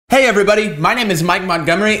everybody, my name is Mike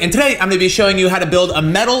Montgomery, and today I'm going to be showing you how to build a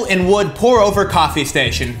metal and wood pour-over coffee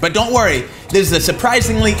station. But don't worry, this is a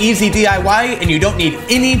surprisingly easy DIY and you don't need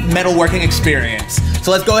any metalworking experience.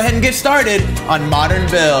 So let's go ahead and get started on Modern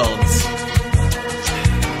Builds.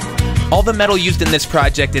 All the metal used in this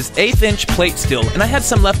project is 1/8 inch plate steel, and I had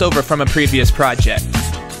some left over from a previous project.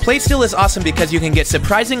 Plate steel is awesome because you can get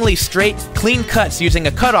surprisingly straight, clean cuts using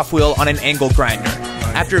a cutoff wheel on an angle grinder.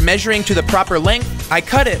 After measuring to the proper length, I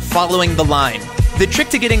cut it following the line. The trick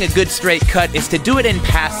to getting a good straight cut is to do it in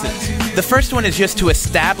passes. The first one is just to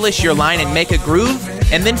establish your line and make a groove,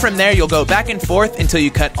 and then from there you'll go back and forth until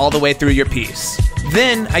you cut all the way through your piece.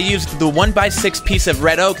 Then I used the 1x6 piece of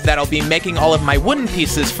red oak that I'll be making all of my wooden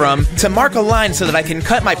pieces from to mark a line so that I can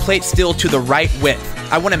cut my plate steel to the right width.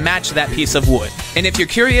 I want to match that piece of wood. And if you're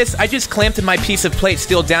curious, I just clamped my piece of plate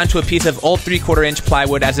steel down to a piece of old 3/4 inch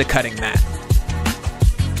plywood as a cutting mat.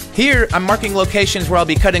 Here, I'm marking locations where I'll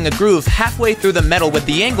be cutting a groove halfway through the metal with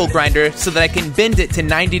the angle grinder so that I can bend it to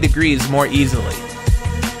 90 degrees more easily.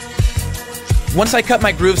 Once I cut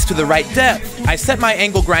my grooves to the right depth, I set my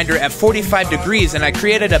angle grinder at 45 degrees and I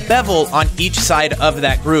created a bevel on each side of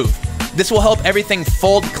that groove. This will help everything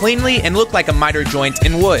fold cleanly and look like a miter joint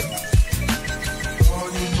in wood.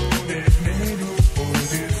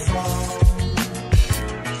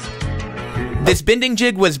 This bending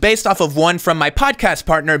jig was based off of one from my podcast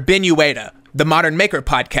partner, Ben Ueda, the Modern Maker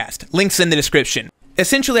podcast. Links in the description.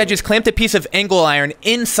 Essentially, I just clamped a piece of angle iron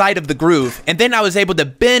inside of the groove, and then I was able to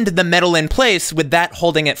bend the metal in place with that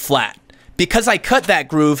holding it flat. Because I cut that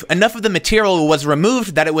groove, enough of the material was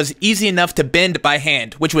removed that it was easy enough to bend by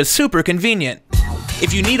hand, which was super convenient.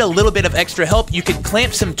 If you need a little bit of extra help, you could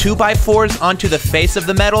clamp some 2x4s onto the face of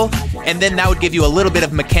the metal, and then that would give you a little bit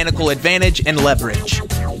of mechanical advantage and leverage.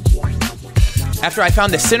 After I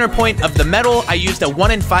found the center point of the metal, I used a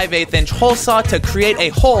 1 5/8 inch hole saw to create a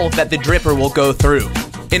hole that the dripper will go through.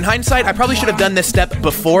 In hindsight, I probably should have done this step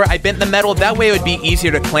before I bent the metal, that way it would be easier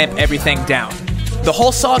to clamp everything down. The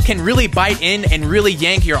hole saw can really bite in and really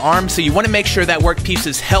yank your arm, so you want to make sure that workpiece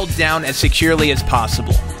is held down as securely as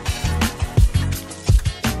possible.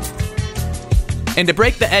 And to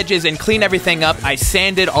break the edges and clean everything up, I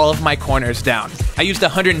sanded all of my corners down. I used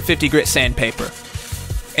 150 grit sandpaper.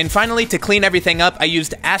 And finally, to clean everything up, I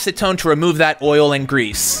used acetone to remove that oil and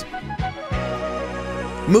grease.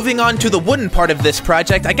 Moving on to the wooden part of this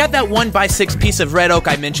project, I got that 1x6 piece of red oak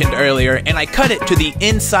I mentioned earlier, and I cut it to the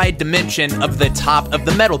inside dimension of the top of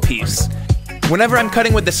the metal piece. Whenever I'm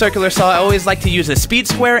cutting with the circular saw, I always like to use a speed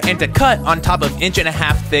square and to cut on top of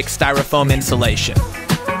 1.5 inch thick styrofoam insulation.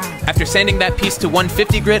 After sanding that piece to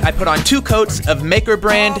 150 grit, I put on 2 coats of Maker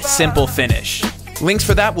brand Simple Finish. Links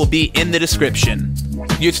for that will be in the description.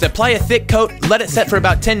 You just apply a thick coat, let it set for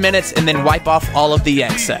about 10 minutes, and then wipe off all of the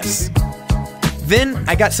excess. Then,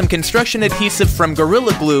 I got some construction adhesive from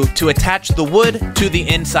Gorilla Glue to attach the wood to the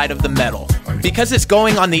inside of the metal. Because it's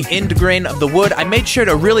going on the end grain of the wood, I made sure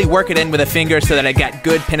to really work it in with a finger so that I got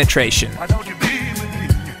good penetration.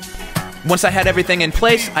 Once I had everything in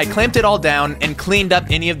place, I clamped it all down and cleaned up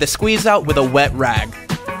any of the squeeze out with a wet rag.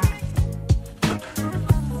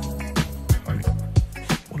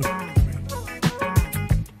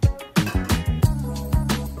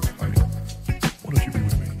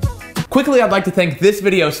 Quickly, I'd like to thank this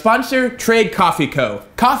video's sponsor, Trade Coffee Co.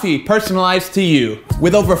 Coffee personalized to you.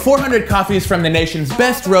 With over 400 coffees from the nation's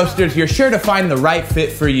best roasters, you're sure to find the right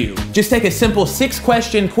fit for you. Just take a simple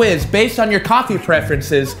 6-question quiz based on your coffee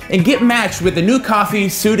preferences and get matched with the new coffee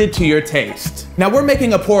suited to your taste. Now, we're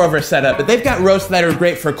making a pour-over setup, but they've got roasts that are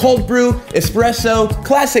great for cold brew, espresso,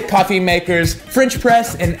 classic coffee makers, French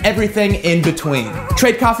press, and everything in between.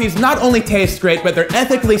 Trade coffees not only taste great, but they're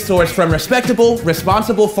ethically sourced from respectable,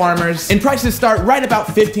 responsible farmers, and prices start right about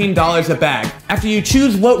 $15 a bag. After you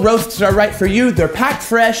choose what roasts are right for you, they're packed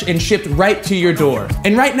fresh and shipped right to your door.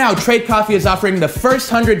 And right now, Trade Coffee is offering the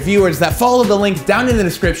first 100 viewers that follow the link down in the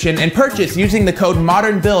description and purchase using the code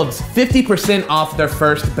MODERNBUILDS 50% off their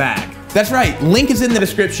first bag. That's right, link is in the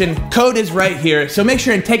description, code is right here, so make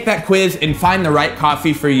sure and take that quiz and find the right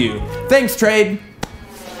coffee for you. Thanks, Trade.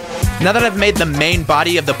 Now that I've made the main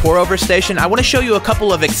body of the pour-over station, I want to show you a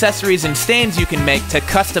couple of accessories and stands you can make to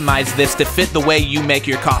customize this to fit the way you make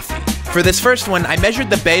your coffee. For this first one, I measured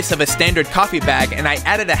the base of a standard coffee bag and I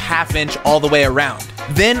added a 1/2 inch all the way around.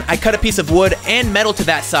 Then I cut a piece of wood and metal to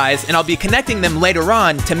that size, and I'll be connecting them later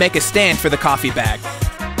on to make a stand for the coffee bag.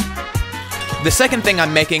 The second thing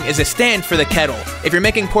I'm making is a stand for the kettle. If you're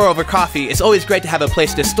making pour-over coffee, it's always great to have a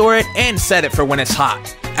place to store it and set it for when it's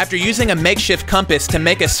hot. After using a makeshift compass to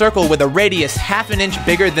make a circle with a radius 1/2 inch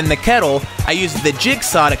bigger than the kettle, I used the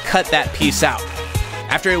jigsaw to cut that piece out.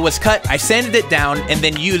 After it was cut, I sanded it down and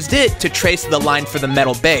then used it to trace the line for the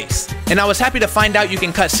metal base. And I was happy to find out you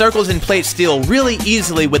can cut circles in plate steel really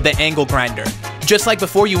easily with the angle grinder. Just like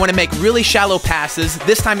before, you want to make really shallow passes,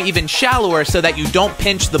 this time even shallower so that you don't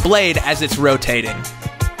pinch the blade as it's rotating.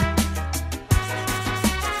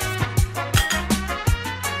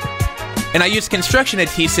 And I used construction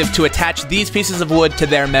adhesive to attach these pieces of wood to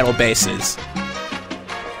their metal bases.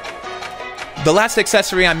 The last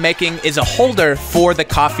accessory I'm making is a holder for the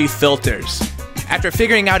coffee filters. After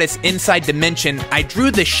figuring out its inside dimension, I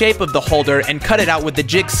drew the shape of the holder and cut it out with the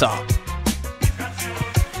jigsaw.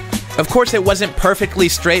 Of course, it wasn't perfectly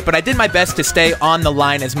straight, but I did my best to stay on the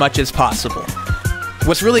line as much as possible.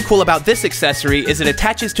 What's really cool about this accessory is it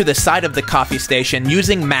attaches to the side of the coffee station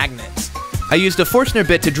using magnets. I used a Forstner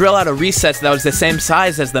bit to drill out a recess that was the same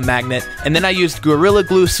size as the magnet, and then I used Gorilla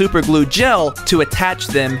Glue Super Glue Gel to attach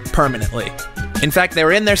them permanently. In fact, they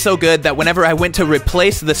were in there so good that whenever I went to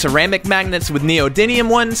replace the ceramic magnets with neodymium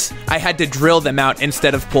ones, I had to drill them out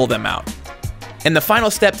instead of pull them out. And the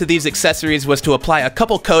final step to these accessories was to apply a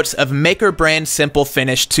couple coats of Maker brand Simple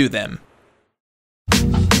Finish to them.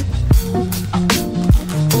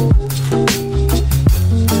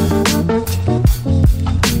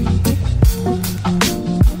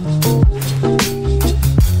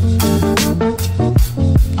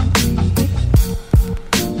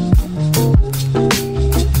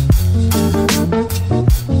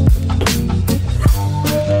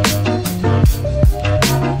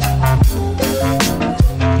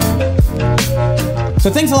 So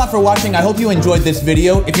thanks a lot for watching. I hope you enjoyed this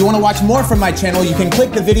video. If you want to watch more from my channel, you can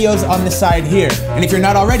click the videos on the side here. And if you're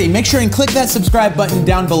not already, make sure and click that subscribe button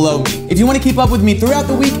down below me. If you want to keep up with me throughout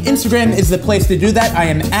the week, Instagram is the place to do that. I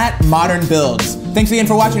am at Modern Builds. Thanks again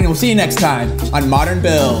for watching, and we'll see you next time on Modern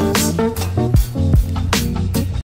Builds.